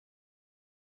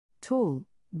Tall,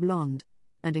 blonde,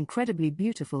 and incredibly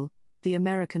beautiful, the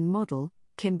American model,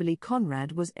 Kimberley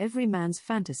Conrad was every man's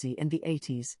fantasy in the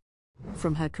 80s.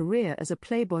 From her career as a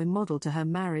Playboy model to her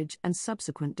marriage and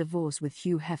subsequent divorce with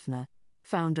Hugh Hefner,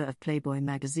 founder of Playboy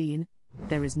magazine,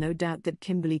 there is no doubt that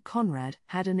Kimberley Conrad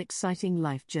had an exciting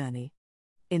life journey.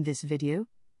 In this video,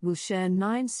 we'll share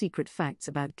 9 secret facts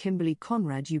about Kimberley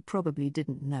Conrad you probably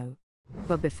didn't know.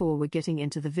 But before we're getting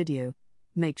into the video,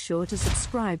 make sure to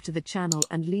subscribe to the channel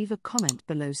and leave a comment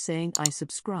below saying I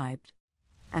subscribed.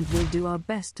 And we'll do our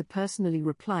best to personally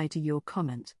reply to your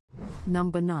comment.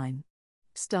 Number 9.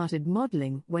 Started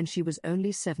modeling when she was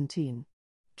only 17.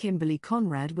 Kimberley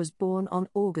Conrad was born on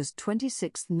August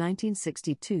 26,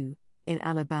 1962, in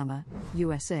Alabama,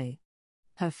 USA.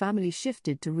 Her family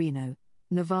shifted to Reno,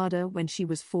 Nevada when she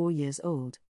was 4 years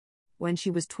old. When she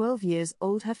was 12 years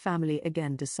old, her family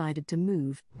again decided to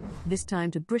move, this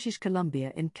time to British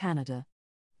Columbia in Canada.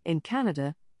 In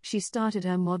Canada, she started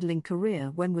her modeling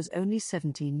career when was only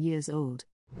 17 years old.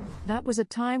 That was a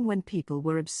time when people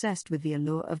were obsessed with the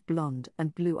allure of blonde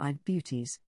and blue-eyed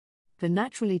beauties. The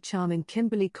naturally charming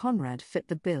Kimberley Conrad fit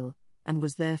the bill, and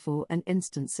was therefore an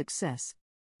instant success.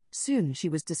 Soon she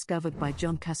was discovered by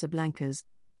John Casablancas,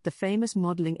 the famous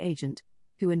modeling agent,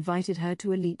 who invited her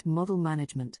to elite model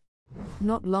management.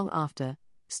 Not long after,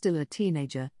 still a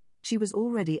teenager, she was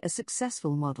already a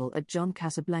successful model at John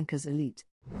Casablancas' Elite.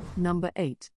 Number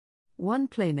 8. Won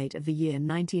Playmate of the Year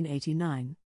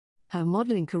 1989. Her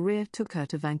modeling career took her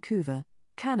to Vancouver,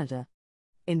 Canada.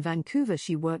 In Vancouver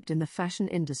she worked in the fashion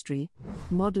industry,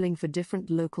 modeling for different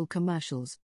local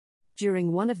commercials.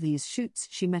 During one of these shoots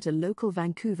she met a local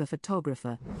Vancouver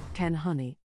photographer, Ken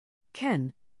Honey.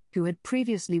 Ken, who had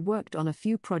previously worked on a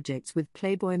few projects with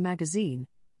Playboy magazine,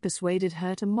 persuaded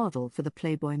her to model for the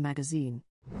Playboy magazine.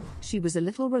 She was a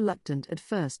little reluctant at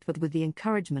first, but with the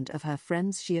encouragement of her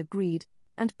friends she agreed,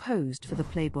 and posed for the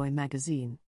Playboy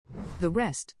magazine. The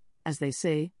rest, as they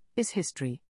say, is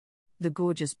history. The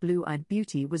gorgeous blue-eyed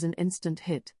beauty was an instant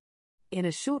hit. In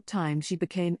a short time she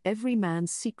became every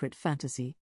man's secret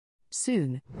fantasy.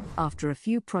 Soon, after a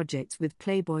few projects with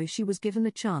Playboy, she was given the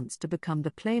chance to become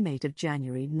the Playmate of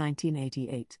January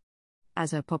 1988.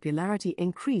 As her popularity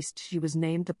increased, she was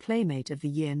named the Playmate of the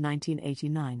Year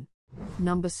 1989.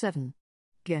 Number 7.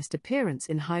 Guest appearance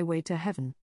in Highway to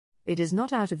Heaven. It is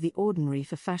not out of the ordinary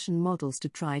for fashion models to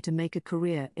try to make a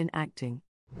career in acting.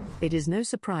 It is no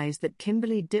surprise that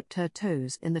Kimberley dipped her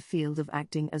toes in the field of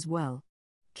acting as well.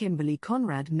 Kimberley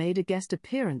Conrad made a guest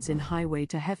appearance in Highway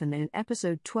to Heaven in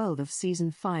episode 12 of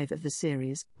season 5 of the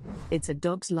series, It's a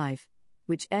Dog's Life,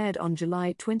 which aired on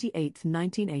July 28,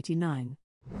 1989.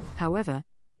 However,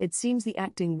 it seems the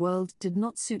acting world did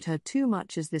not suit her too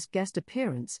much, as this guest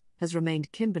appearance has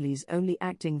remained Kimberley's only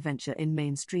acting venture in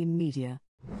mainstream media.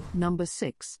 Number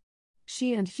 6.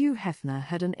 She and Hugh Hefner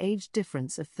had an age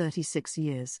difference of 36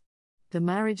 years. The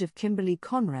marriage of Kimberley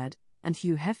Conrad and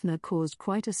Hugh Hefner caused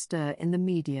quite a stir in the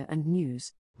media and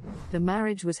news. The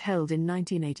marriage was held in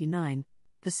 1989,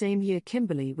 the same year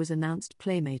Kimberley was announced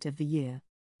Playmate of the Year.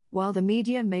 While the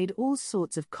media made all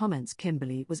sorts of comments,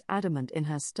 Kimberley was adamant in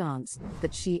her stance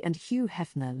that she and Hugh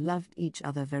Hefner loved each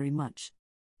other very much.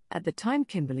 At the time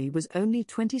Kimberley was only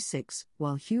 26,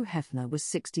 while Hugh Hefner was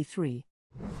 63.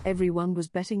 Everyone was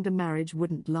betting the marriage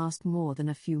wouldn't last more than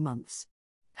a few months.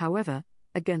 However,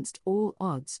 against all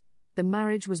odds, the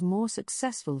marriage was more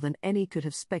successful than any could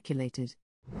have speculated.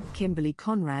 Kimberley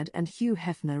Conrad and Hugh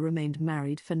Hefner remained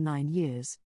married for 9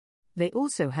 years. They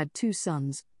also had 2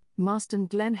 sons, Marston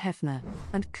Glenn Hefner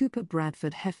and Cooper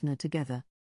Bradford Hefner, together.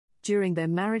 During their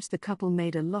marriage the couple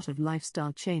made a lot of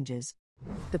lifestyle changes.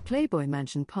 The Playboy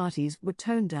Mansion parties were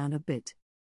toned down a bit.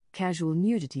 Casual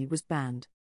nudity was banned.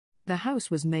 The house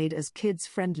was made as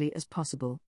kids-friendly as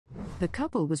possible. The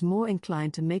couple was more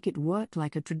inclined to make it work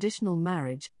like a traditional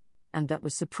marriage, and that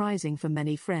was surprising for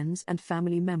many friends and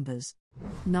family members.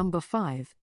 Number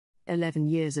 5. 11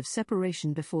 years of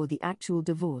separation before the actual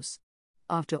divorce.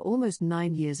 After almost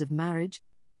 9 years of marriage,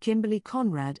 Kimberley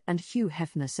Conrad and Hugh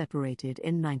Hefner separated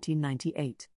in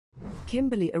 1998.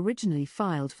 Kimberley originally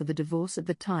filed for the divorce at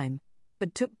the time,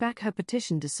 but took back her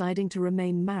petition, deciding to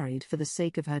remain married for the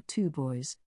sake of her 2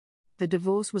 boys. The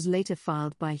divorce was later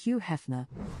filed by Hugh Hefner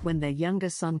when their younger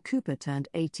son Cooper turned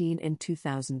 18 in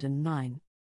 2009.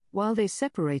 While they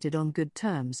separated on good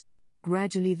terms,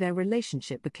 gradually their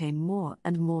relationship became more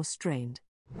and more strained,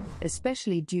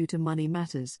 especially due to money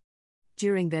matters.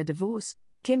 During their divorce,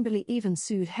 Kimberley even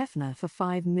sued Hefner for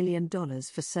 $5 million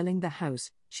for selling the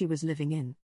house she was living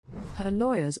in. Her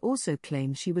lawyers also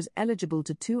claimed she was eligible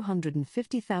to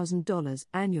 $250,000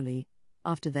 annually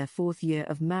after their 4th year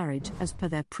of marriage as per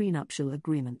their prenuptial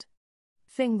agreement.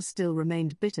 Things still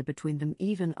remained bitter between them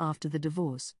even after the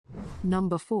divorce.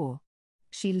 Number 4.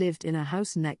 She lived in a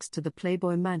house next to the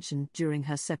Playboy mansion during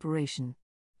her separation.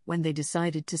 When they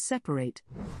decided to separate,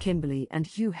 Kimberley and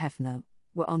Hugh Hefner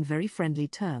were on very friendly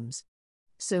terms.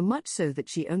 So much so that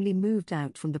she only moved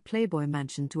out from the Playboy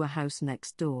mansion to a house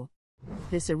next door.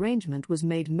 This arrangement was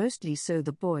made mostly so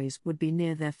the boys would be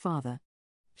near their father.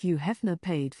 Hugh Hefner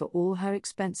paid for all her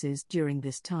expenses during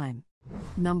this time.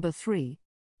 Number 3.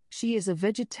 She is a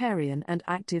vegetarian and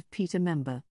active PETA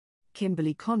member.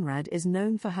 Kimberley Conrad is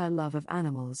known for her love of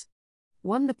animals.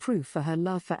 One the proof for her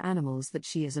love for animals that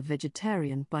she is a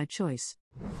vegetarian by choice.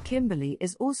 Kimberley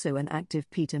is also an active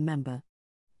PETA member.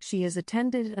 She has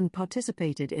attended and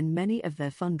participated in many of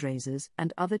their fundraisers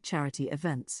and other charity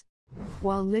events.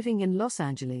 While living in Los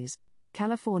Angeles,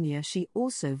 California, she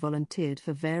also volunteered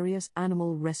for various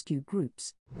animal rescue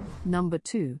groups. Number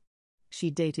 2. She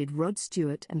dated Rod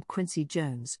Stewart and Quincy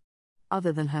Jones.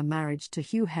 Other than her marriage to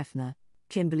Hugh Hefner,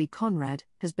 Kimberley Conrad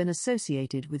has been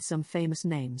associated with some famous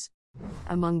names.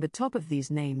 Among the top of these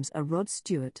names are Rod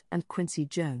Stewart and Quincy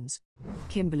Jones.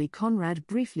 Kimberley Conrad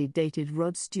briefly dated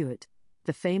Rod Stewart,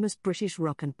 the famous British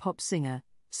rock and pop singer,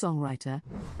 songwriter,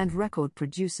 and record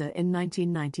producer in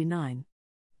 1999.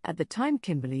 At the time,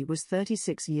 Kimberley was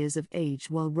 36 years of age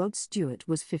while Rod Stewart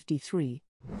was 53.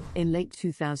 In late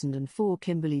 2004,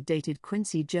 Kimberley dated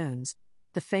Quincy Jones,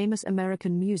 the famous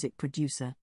American music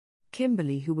producer.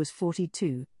 Kimberley, who was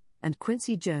 42, and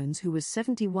Quincy Jones, who was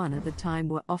 71 at the time,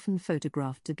 were often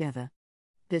photographed together.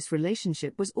 This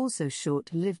relationship was also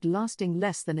short-lived, lasting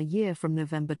less than a year from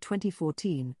November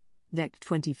 2014, to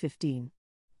 2015.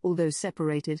 Although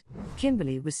separated,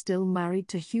 Kimberley was still married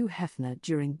to Hugh Hefner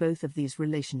during both of these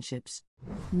relationships.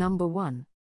 Number 1.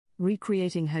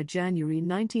 Recreating her January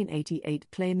 1988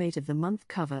 Playmate of the Month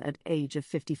cover at age of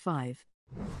 55.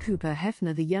 Cooper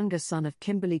Hefner, the younger son of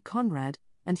Kimberley Conrad,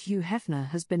 and Hugh Hefner,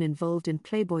 has been involved in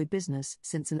Playboy business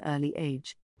since an early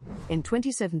age. In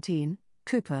 2017,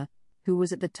 Cooper, who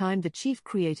was at the time the chief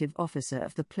creative officer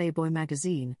of the Playboy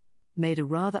magazine, made a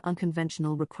rather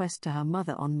unconventional request to her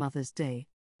mother on Mother's Day.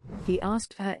 He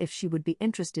asked her if she would be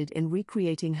interested in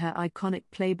recreating her iconic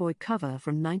Playboy cover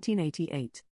from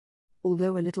 1988.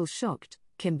 Although a little shocked,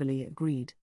 Kimberley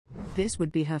agreed. This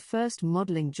would be her first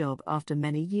modeling job after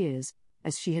many years,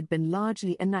 as she had been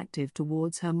largely inactive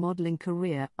towards her modeling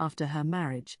career after her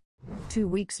marriage. 2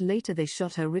 weeks later, they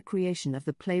shot her recreation of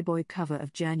the Playboy cover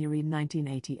of January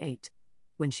 1988,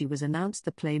 when she was announced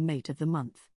the Playmate of the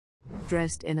Month.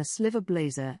 Dressed in a sliver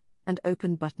blazer and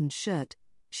open-buttoned shirt,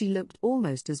 she looked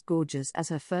almost as gorgeous as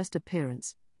her first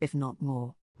appearance, if not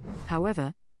more.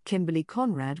 However, Kimberley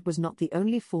Conrad was not the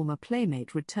only former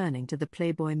Playmate returning to the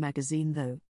Playboy magazine,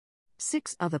 though.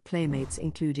 6 other Playmates,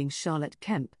 including Charlotte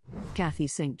Kemp, Kathy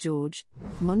St. George,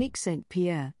 Monique St.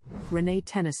 Pierre, Renee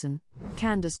Tennyson,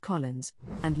 Candace Collins,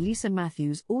 and Lisa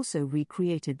Matthews, also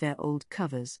recreated their old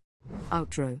covers.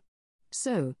 Outro.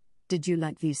 So, did you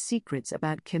like these secrets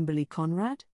about Kimberley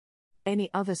Conrad? Any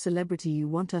other celebrity you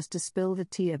want us to spill the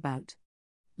tea about?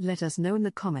 Let us know in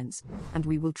the comments, and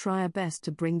we will try our best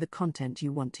to bring the content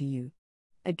you want to you.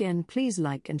 Again, please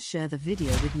like and share the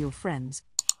video with your friends,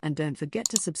 and don't forget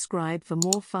to subscribe for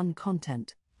more fun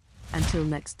content. Until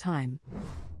next time.